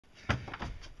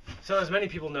So as many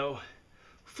people know,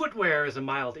 footwear is a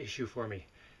mild issue for me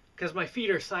because my feet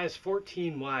are size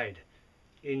 14 wide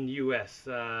in US.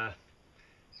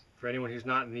 For anyone who's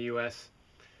not in the US,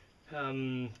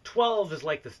 12 is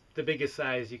like the biggest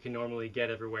size you can normally get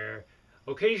everywhere.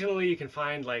 Occasionally you can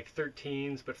find like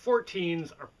 13s, but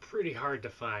 14s are pretty hard to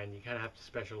find. You kind of have to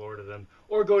special order them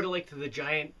or go to the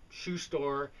giant shoe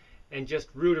store and just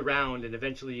root around, and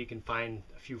eventually you can find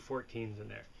a few 14s in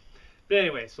there. But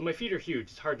anyway, so my feet are huge.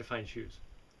 It's hard to find shoes.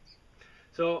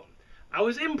 So I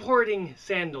was importing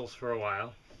sandals for a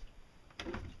while.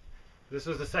 This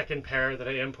was the second pair that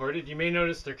I imported. You may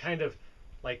notice they're kind of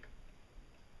like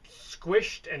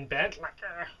squished and bent.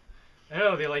 I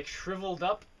don't know, they like shriveled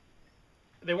up.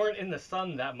 They weren't in the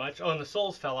sun that much. Oh, and the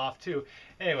soles fell off too.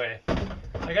 Anyway,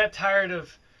 I got tired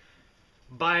of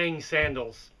buying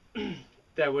sandals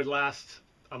that would last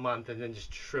a month and then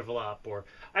just shrivel up. Or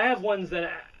I have ones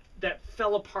that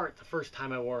fell apart the first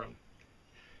time I wore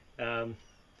them.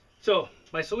 So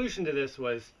my solution to this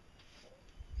was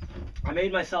I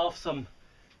made myself some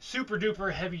super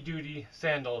duper heavy duty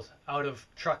sandals out of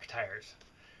truck tires.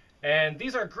 And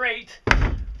these are great,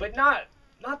 but not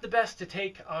the best to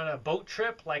take on a boat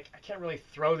trip. Like, I can't really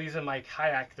throw these in my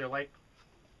kayak. They're like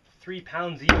 3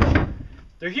 pounds each.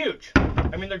 They're huge.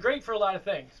 I mean, they're great for a lot of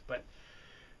things, but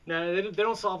no, they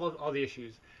don't solve all the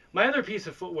issues. My other piece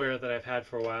of footwear that I've had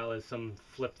for a while is some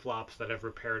flip-flops that I've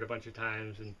repaired a bunch of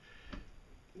times, and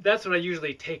that's what I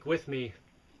usually take with me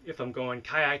if I'm going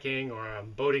kayaking or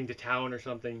I'm boating to town or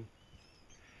something.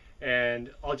 And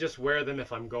I'll just wear them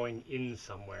if I'm going in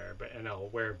somewhere, and I'll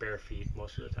wear bare feet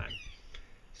most of the time.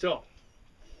 So,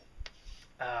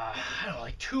 I don't know,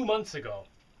 like 2 months ago,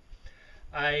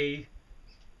 I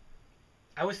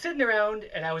was sitting around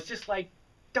and I was just like,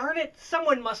 darn it,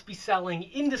 someone must be selling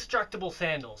indestructible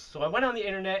sandals. So I went on the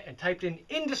internet and typed in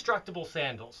indestructible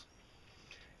sandals.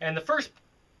 And the first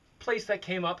place that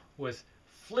came up was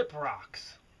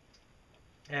Fliprocks.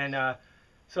 And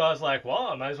so I was like, well,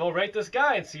 I might as well write this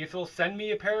guy and see if he'll send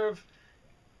me a pair of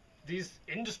these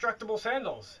indestructible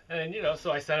sandals. And,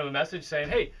 so I sent him a message saying,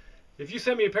 hey, if you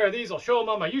send me a pair of these, I'll show them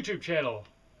on my YouTube channel.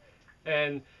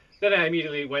 And then I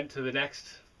immediately went to the next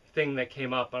thing that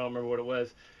came up. I don't remember what it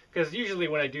was. Because usually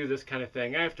when I do this kind of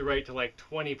thing, I have to write to like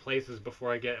 20 places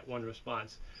before I get one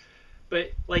response.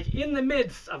 But like in the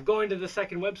midst of going to the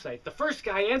second website, the first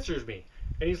guy answers me.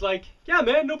 And he's like, yeah,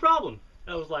 man, no problem.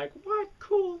 And I was like, what?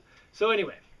 Cool. So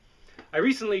anyway, I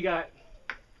recently got,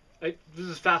 this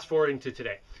is fast forwarding to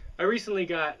today. I recently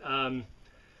got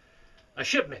a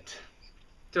shipment.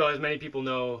 So as many people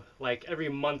know, like every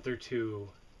month or two,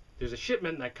 there's a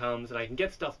shipment that comes and I can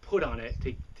get stuff put on it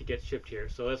to get shipped here.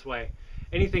 So that's why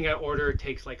anything I order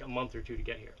takes like a month or two to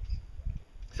get here.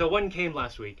 So one came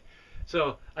last week.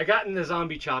 So I got in the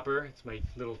zombie chopper, it's my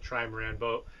little trimaran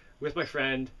boat, with my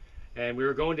friend, and we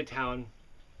were going to town.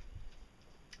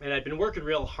 And I'd been working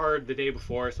real hard the day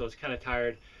before, so I was kind of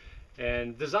tired.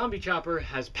 And the zombie chopper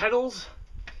has pedals,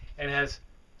 and has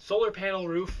solar panel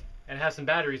roof, and has some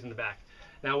batteries in the back.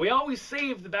 Now, we always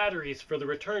save the batteries for the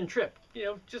return trip,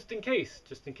 just in case.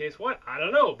 Just in case what? I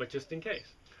don't know, but just in case.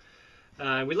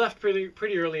 We left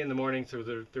pretty early in the morning, so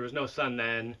there was no sun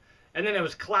then. And then it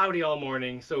was cloudy all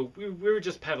morning, so we were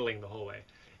just pedaling the whole way.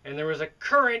 And there was a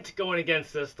current going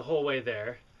against us the whole way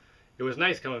there. It was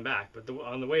nice coming back, but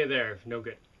on the way there, no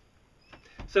good.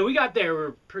 So we got there, we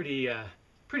were pretty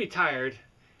tired,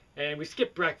 and we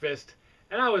skipped breakfast.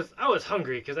 And I was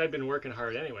hungry because I'd been working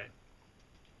hard anyway.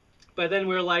 But then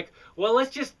we were like, well,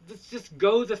 let's just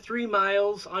go the 3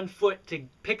 miles on foot to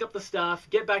pick up the stuff,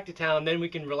 get back to town, then we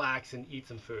can relax and eat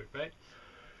some food, right?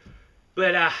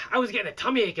 But I was getting a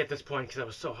tummy ache at this point because I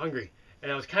was so hungry.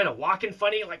 And I was kind of walking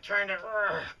funny, like trying to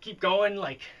keep going,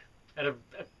 like at a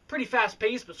pretty fast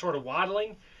pace, but sort of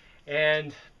waddling.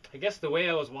 And I guess the way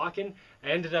I was walking,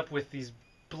 I ended up with these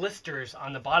blisters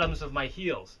on the bottoms of my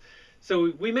heels.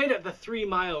 So we made it the 3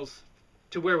 miles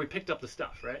to where we picked up the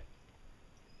stuff, right?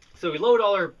 So we load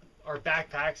all our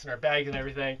backpacks and our bags and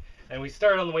everything, and we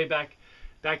start on the way back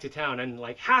to town. And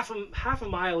like half a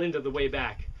mile into the way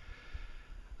back,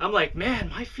 I'm like, man,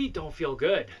 my feet don't feel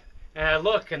good. And I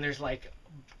look, and there's like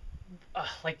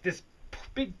this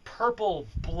big purple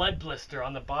blood blister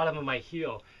on the bottom of my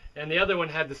heel. And the other one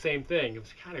had the same thing. It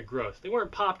was kind of gross. They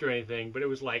weren't popped or anything, but it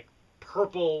was like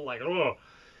purple, like, oh.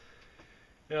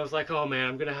 And I was like, oh man,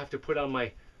 I'm going to have to put on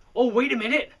my, oh, wait a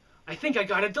minute. I think I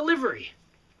got a delivery.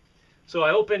 So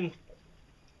I opened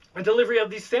a delivery of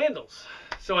these sandals.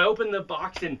 So I opened the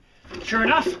box, and sure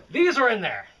enough, these are in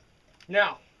there.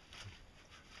 Now,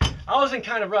 I was in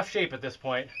kind of rough shape at this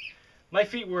point. My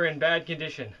feet were in bad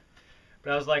condition.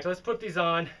 But I was like, let's put these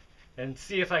on and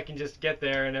see if I can just get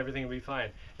there and everything will be fine.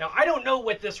 Now, I don't know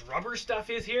what this rubber stuff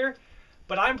is here,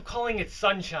 but I'm calling it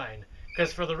sunshine,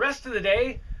 because for the rest of the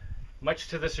day, much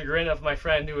to the chagrin of my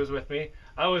friend who was with me,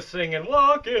 I was singing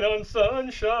 "Walking on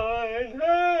Sunshine,"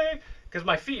 hey, because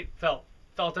my feet felt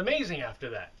amazing after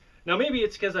that. Now maybe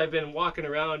it's because I've been walking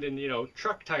around in, you know,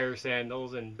 truck tire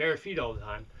sandals and bare feet all the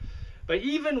time. But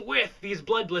even with these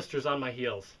blood blisters on my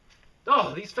heels,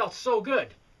 oh, these felt so good.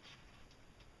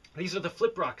 These are the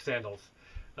Fliprocks sandals.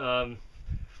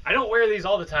 I don't wear these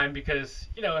all the time because,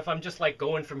 you know, if I'm just like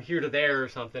going from here to there or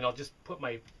something, I'll just put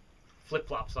my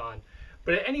flip-flops on.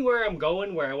 But anywhere I'm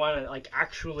going where I want to like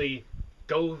actually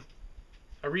go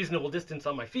a reasonable distance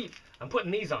on my feet, I'm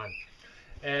putting these on.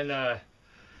 And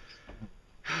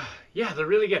yeah, they're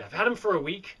really good. I've had them for a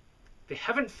week. They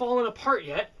haven't fallen apart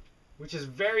yet, which is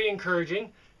very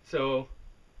encouraging. So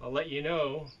I'll let you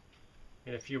know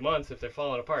in a few months if they're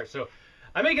falling apart. So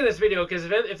I'm making this video because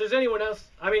if there's anyone else,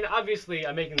 I mean, obviously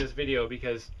I'm making this video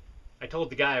because I told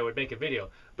the guy I would make a video.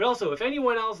 But also, if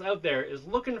anyone else out there is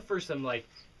looking for some like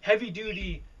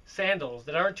heavy-duty sandals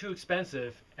that aren't too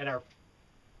expensive and are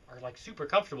like super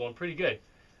comfortable and pretty good,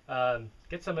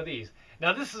 get some of these.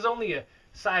 Now this is only a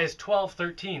size 12,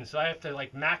 13, so I have to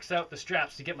like max out the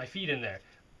straps to get my feet in there.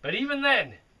 But even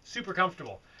then, super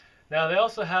comfortable. Now they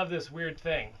also have this weird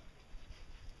thing,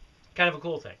 kind of a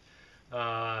cool thing.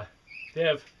 They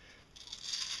have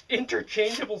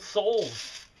interchangeable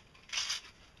soles.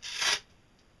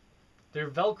 They're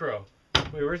Velcro.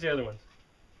 Wait, where's the other ones?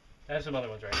 I have some other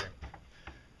ones right here.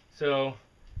 So,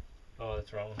 oh,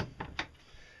 that's wrong.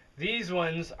 These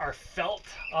ones are felt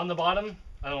on the bottom.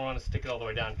 I don't want to stick it all the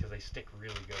way down because they stick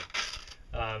really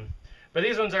good. But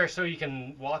these ones are so you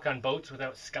can walk on boats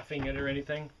without scuffing it or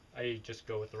anything. I just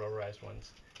go with the rubberized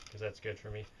ones because that's good for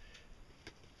me.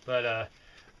 But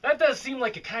that does seem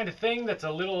like a kind of thing that's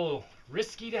a little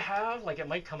risky to have, like it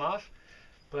might come off.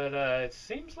 But it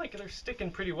seems like they're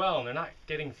sticking pretty well and they're not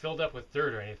getting filled up with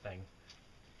dirt or anything.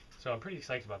 So I'm pretty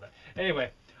excited about that.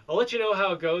 Anyway, I'll let you know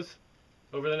how it goes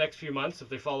over the next few months if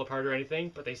they fall apart or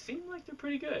anything, but they seem like they're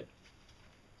pretty good.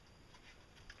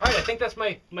 Alright, I think that's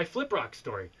my Fliprock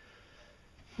story.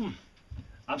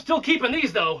 I'm still keeping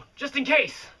these though, just in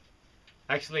case.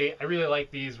 Actually, I really like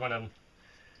these when I'm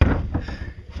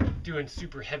doing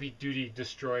super heavy duty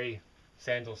destroy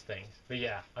sandals things. But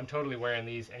yeah, I'm totally wearing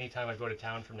these anytime I go to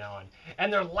town from now on.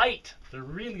 And they're light. They're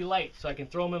really light, so I can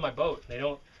throw them in my boat. They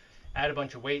don't add a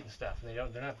bunch of weight and stuff. And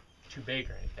they're not too big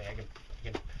or anything. I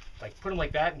can like put them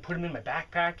like that and put them in my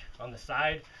backpack on the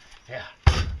side. Yeah,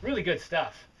 really good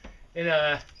stuff. And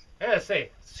I gotta say,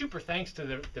 super thanks to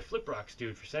the Fliprocks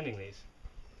dude for sending these,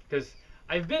 because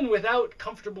I've been without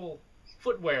comfortable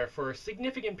footwear for a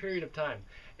significant period of time,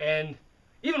 and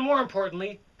even more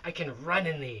importantly, I can run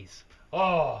in these.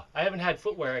 Oh, I haven't had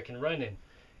footwear I can run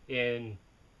in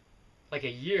like a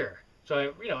year.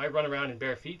 So I run around in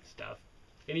bare feet and stuff,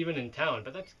 and even in town.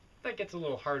 But that gets a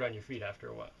little hard on your feet after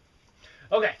a while.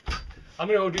 Okay, I'm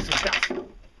gonna go do some stuff.